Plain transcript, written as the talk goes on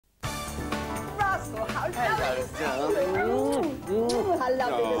Hello, darling. I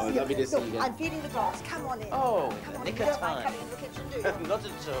love it. Lovely to see you. I'm feeding the grass. Come on in. Oh, come on nick in. of You don't mind time. coming in the kitchen, do you? Not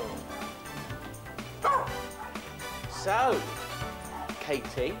at all. So,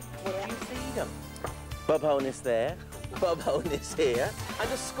 Katie, what do you feed them? Bob Hone is there, Bob Hone is here,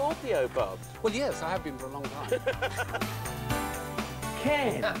 and a Scorpio, Bob. Well, yes, I have been for a long time.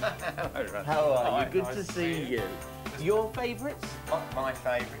 Ken, how are you? Good nice to to see see you. Your favourites? My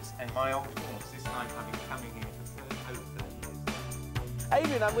favourites, and my of course, this time I've been coming here for over 30 years.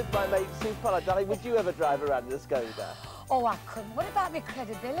 Adrian, I'm with my mate Sue Pollard. Darling, would you ever drive around in a Skoda? Oh, I couldn't. What about my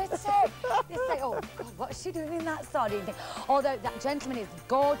credibility? They say, oh, God, what's she doing in that sardine thing? Although that gentleman is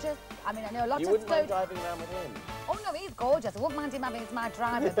gorgeous. I mean, I know a lot You of wouldn't mind Skoda... driving around with him? Oh, no, he's gorgeous. I wouldn't mind him having as my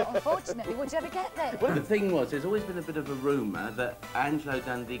driver, but unfortunately, would you ever get there? Well, the thing was, there's always been a bit of a rumour that Angelo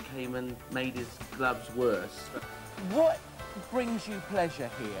Dundee came and made his gloves worse. What brings you pleasure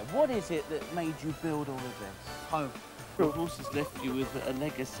here? What is it that made you build all of this? Home. Of course, has left you with a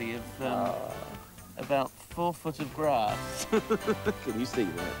legacy of about 4 foot of grass. Can you see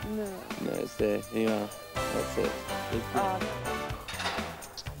that? No. No, it's there. Here you are. That's it.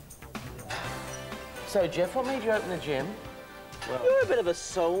 So, Jeff, what made you open the gym? Well, you're a bit of a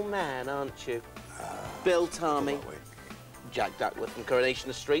soul man, aren't you? Bill Tarmy, Jack Duckworth from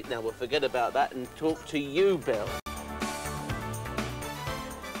Coronation Street. Now, we'll forget about that and talk to you, Bill.